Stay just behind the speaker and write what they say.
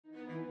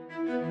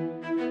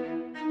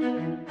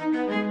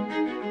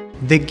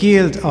The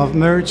Guild of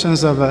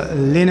Merchants of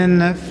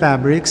Linen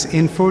Fabrics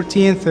in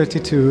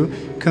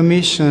 1432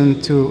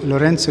 commissioned to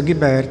Lorenzo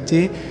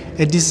Ghiberti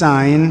a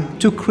design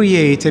to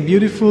create a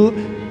beautiful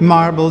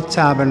marble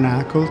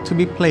tabernacle to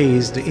be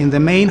placed in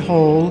the main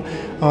hall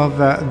of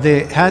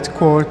the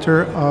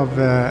headquarters of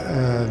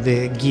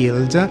the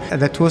guild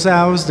that was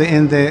housed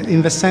in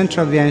the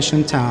center of the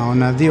ancient town,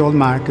 the old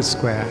market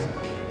square.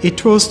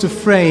 It was to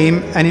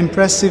frame an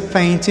impressive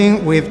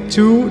painting with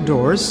 2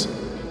 doors,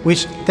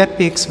 which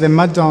depicts the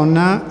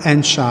Madonna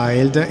and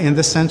Child in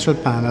the central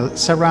panel,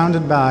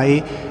 surrounded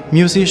by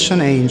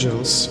musician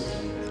angels.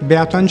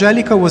 Beato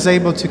Angelico was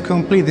able to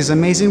complete this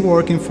amazing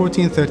work in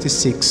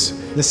 1436.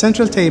 The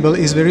central table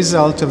is the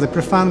result of the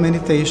profound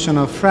meditation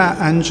of Fra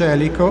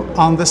Angelico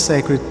on the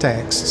sacred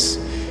texts,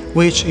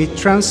 which he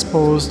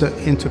transposed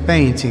into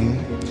painting.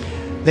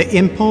 The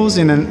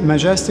imposing and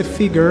majestic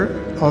figure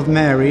of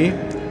Mary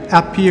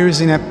appears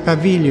in a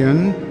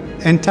pavilion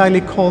entirely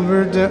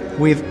covered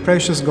with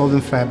precious golden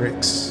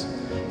fabrics,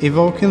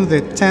 evoking the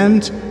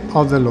tent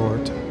of the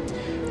Lord,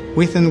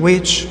 within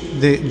which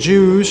the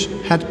Jews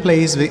had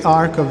placed the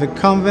Ark of the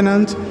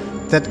Covenant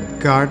that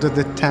guarded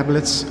the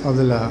tablets of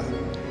the law.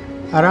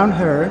 Around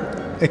her,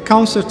 a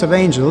concert of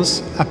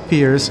angels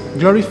appears,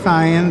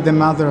 glorifying the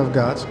Mother of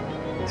God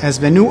as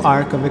the new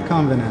Ark of the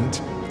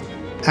Covenant.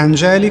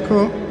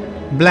 Angelico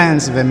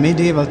blends the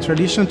medieval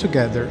tradition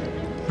together,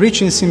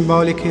 rich in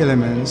symbolic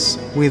elements,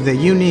 with the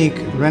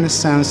unique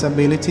Renaissance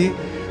ability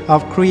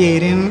of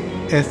creating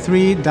a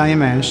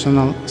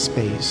 3-dimensional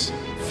space.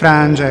 Fra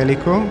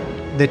Angelico,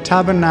 the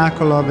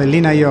Tabernacle of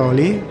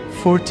Linaioli,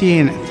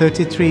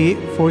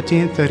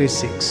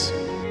 1433-1436.